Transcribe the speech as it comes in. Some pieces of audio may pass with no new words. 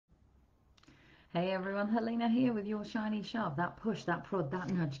Hey everyone, Helena here with your shiny shove. That push, that prod, that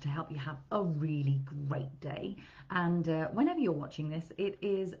nudge to help you have a really great day. And whenever you're watching this, it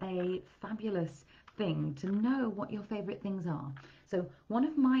is a fabulous thing to know what your favorite things are. So one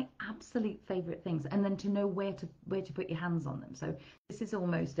of my absolute favorite things, and then to know where to put your hands on them. So this is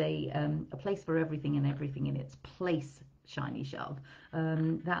almost a place for everything and everything in its place shiny shove.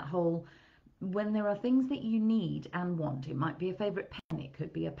 That whole when there are things that you need and want, it might be a favorite pen, it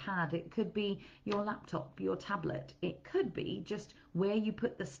could be a pad, it could be your laptop, your tablet, it could be just where you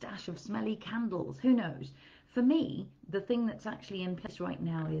put the stash of smelly candles, who knows. For me, the thing that's actually in place right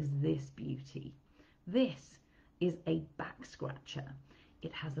now is this beauty. This is a back scratcher.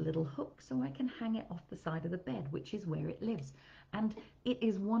 It has a little hook so I can hang it off the side of the bed, which is where it lives. And it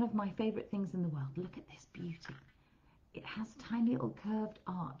is one of my favorite things in the world. Look at this beauty. It has a tiny little curved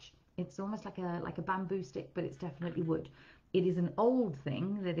arch. It's almost like a bamboo stick, but it's definitely wood. It is an old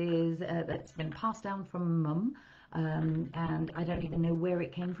thing that's been passed down from mum, and I don't even know where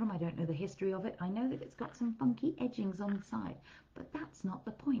it came from. I don't know the history of it. I know that it's got some funky edgings on the side, but that's not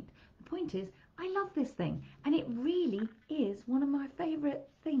the point. The point is, I love this thing, and it really is one of my favorite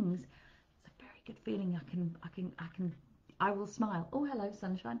things. It's a very good feeling. I will smile. Oh, hello,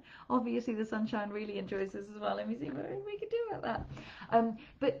 sunshine. Obviously, the sunshine really enjoys this as well. Let me see what we can do about that.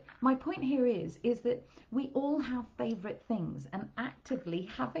 But my point here is that we all have favorite things, and actively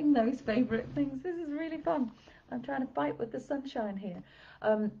having those favorite things, this is really fun. I'm trying to fight with the sunshine here.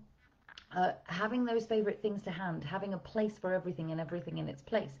 Having those favorite things to hand, having a place for everything and everything in its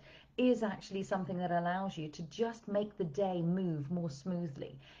place, is actually something that allows you to just make the day move more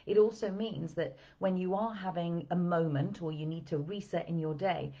smoothly. It also means that when you are having a moment or you need to reset in your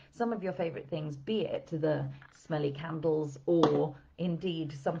day, some of your favorite things, be it the smelly candles or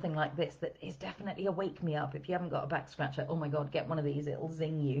indeed something like this, that is definitely a wake me up. If you haven't got a back scratcher, oh my god, get one of these, it'll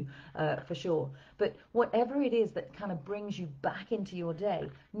zing you for sure. But whatever it is that kind of brings you back into your day,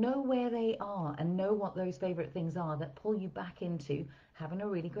 know where they are and know what those favorite things are that pull you back into having a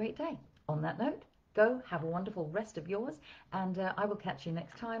really great day. On that note, go have a wonderful rest of yours, and I will catch you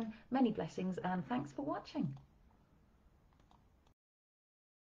next time. Many blessings and thanks for watching.